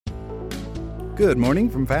Good morning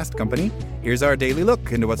from Fast Company. Here's our daily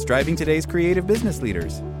look into what's driving today's creative business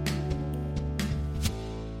leaders.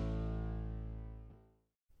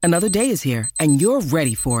 Another day is here, and you're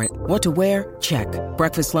ready for it. What to wear? Check.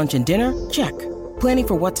 Breakfast, lunch, and dinner? Check. Planning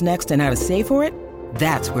for what's next and how to save for it?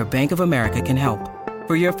 That's where Bank of America can help.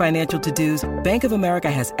 For your financial to-dos, Bank of America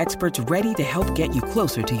has experts ready to help get you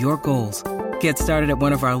closer to your goals. Get started at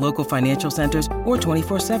one of our local financial centers or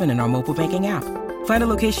 24/7 in our mobile banking app. Find a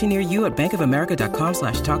location near you at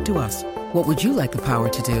bankofamerica.com/talktous. What would you like the power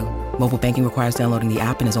to do? Mobile banking requires downloading the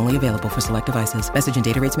app and is only available for select devices. Message and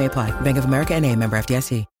data rates may apply. Bank of America N.A., member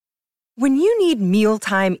FDIC. When you need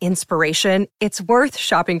mealtime inspiration, it's worth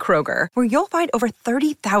shopping Kroger, where you'll find over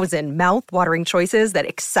 30,000 mouth-watering choices that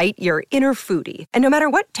excite your inner foodie. And no matter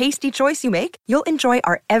what tasty choice you make, you'll enjoy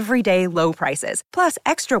our everyday low prices, plus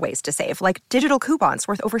extra ways to save, like digital coupons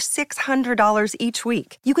worth over $600 each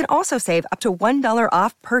week. You can also save up to $1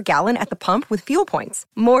 off per gallon at the pump with fuel points.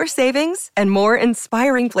 More savings and more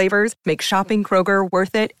inspiring flavors make shopping Kroger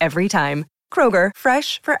worth it every time. Kroger,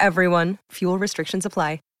 fresh for everyone. Fuel restrictions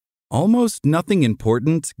apply. Almost nothing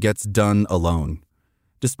important gets done alone.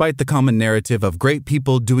 Despite the common narrative of great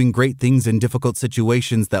people doing great things in difficult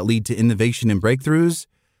situations that lead to innovation and breakthroughs,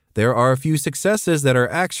 there are a few successes that are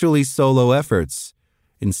actually solo efforts.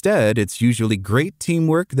 Instead, it's usually great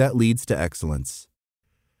teamwork that leads to excellence.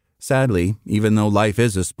 Sadly, even though life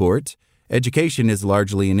is a sport, education is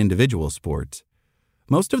largely an individual sport.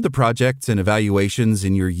 Most of the projects and evaluations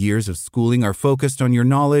in your years of schooling are focused on your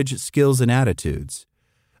knowledge, skills, and attitudes.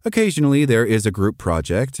 Occasionally, there is a group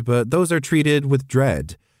project, but those are treated with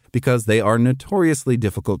dread because they are notoriously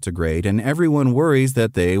difficult to grade and everyone worries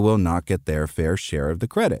that they will not get their fair share of the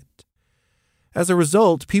credit. As a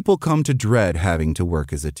result, people come to dread having to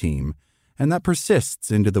work as a team, and that persists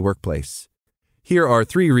into the workplace. Here are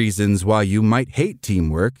 3 reasons why you might hate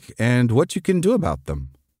teamwork and what you can do about them.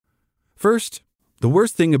 First, the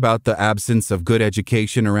worst thing about the absence of good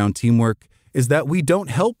education around teamwork is that we don't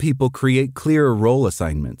help people create clear role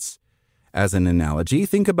assignments. As an analogy,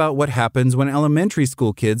 think about what happens when elementary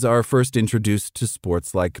school kids are first introduced to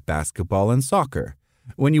sports like basketball and soccer.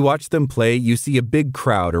 When you watch them play, you see a big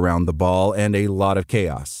crowd around the ball and a lot of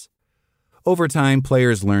chaos. Over time,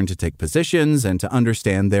 players learn to take positions and to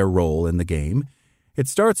understand their role in the game. It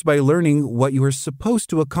starts by learning what you are supposed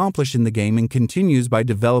to accomplish in the game and continues by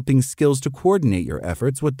developing skills to coordinate your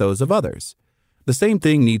efforts with those of others. The same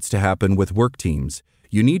thing needs to happen with work teams.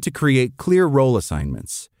 You need to create clear role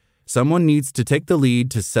assignments. Someone needs to take the lead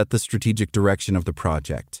to set the strategic direction of the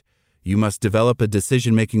project. You must develop a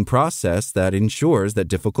decision-making process that ensures that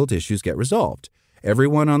difficult issues get resolved.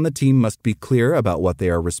 Everyone on the team must be clear about what they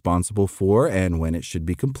are responsible for and when it should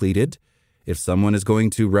be completed. If someone is going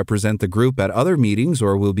to represent the group at other meetings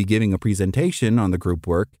or will be giving a presentation on the group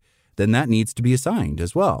work, then that needs to be assigned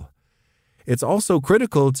as well. It's also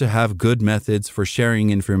critical to have good methods for sharing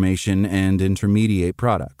information and intermediate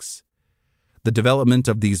products. The development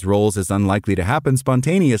of these roles is unlikely to happen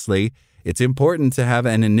spontaneously. It's important to have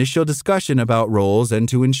an initial discussion about roles and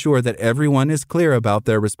to ensure that everyone is clear about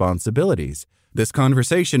their responsibilities. This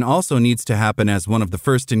conversation also needs to happen as one of the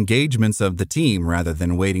first engagements of the team rather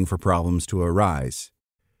than waiting for problems to arise.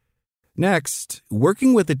 Next,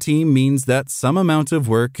 working with a team means that some amount of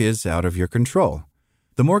work is out of your control.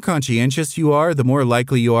 The more conscientious you are, the more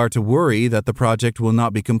likely you are to worry that the project will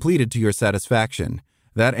not be completed to your satisfaction.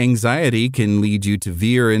 That anxiety can lead you to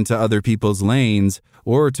veer into other people's lanes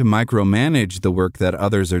or to micromanage the work that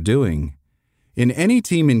others are doing. In any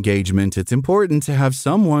team engagement, it's important to have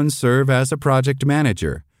someone serve as a project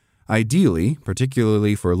manager. Ideally,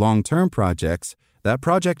 particularly for long-term projects, that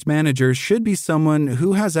project manager should be someone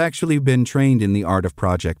who has actually been trained in the art of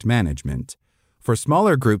project management. For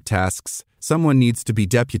smaller group tasks, someone needs to be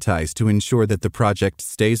deputized to ensure that the project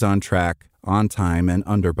stays on track, on time, and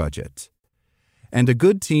under budget. And a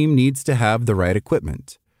good team needs to have the right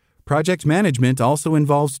equipment. Project management also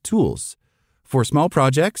involves tools. For small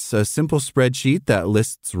projects, a simple spreadsheet that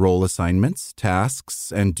lists role assignments,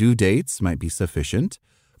 tasks, and due dates might be sufficient.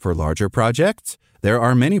 For larger projects, there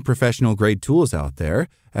are many professional-grade tools out there,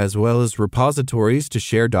 as well as repositories to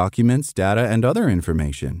share documents, data, and other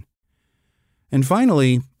information. And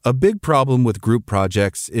finally, a big problem with group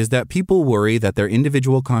projects is that people worry that their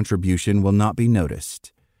individual contribution will not be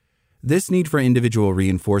noticed. This need for individual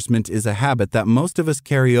reinforcement is a habit that most of us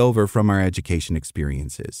carry over from our education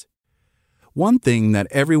experiences. One thing that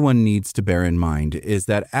everyone needs to bear in mind is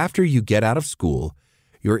that after you get out of school,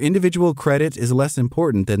 your individual credit is less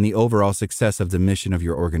important than the overall success of the mission of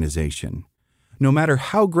your organization. No matter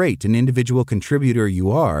how great an individual contributor you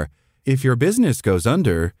are, if your business goes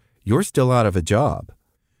under, you're still out of a job.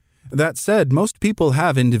 That said, most people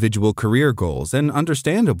have individual career goals and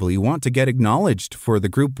understandably want to get acknowledged for the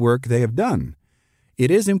group work they have done. It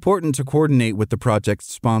is important to coordinate with the project's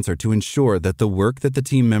sponsor to ensure that the work that the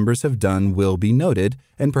team members have done will be noted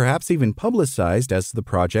and perhaps even publicized as the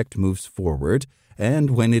project moves forward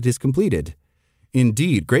and when it is completed.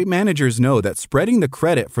 Indeed, great managers know that spreading the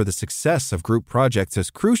credit for the success of group projects is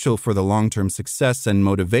crucial for the long-term success and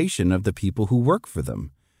motivation of the people who work for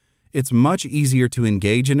them. It's much easier to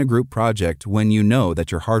engage in a group project when you know that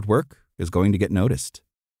your hard work is going to get noticed.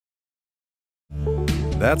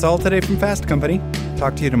 That's all today from Fast Company.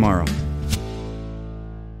 Talk to you tomorrow.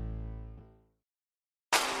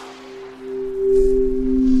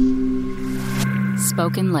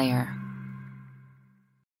 Spoken Layer.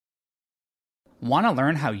 Want to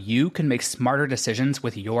learn how you can make smarter decisions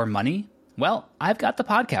with your money? Well, I've got the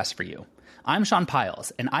podcast for you. I'm Sean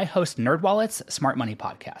Piles, and I host NerdWallet's Smart Money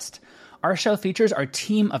Podcast. Our show features our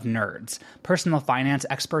team of nerds, personal finance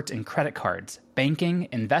experts in credit cards, banking,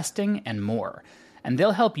 investing, and more. And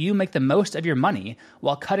they'll help you make the most of your money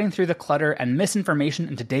while cutting through the clutter and misinformation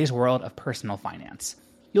in today's world of personal finance.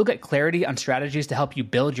 You'll get clarity on strategies to help you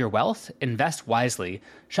build your wealth, invest wisely,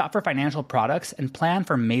 shop for financial products, and plan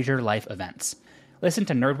for major life events. Listen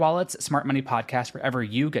to NerdWallet's Smart Money Podcast wherever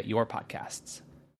you get your podcasts.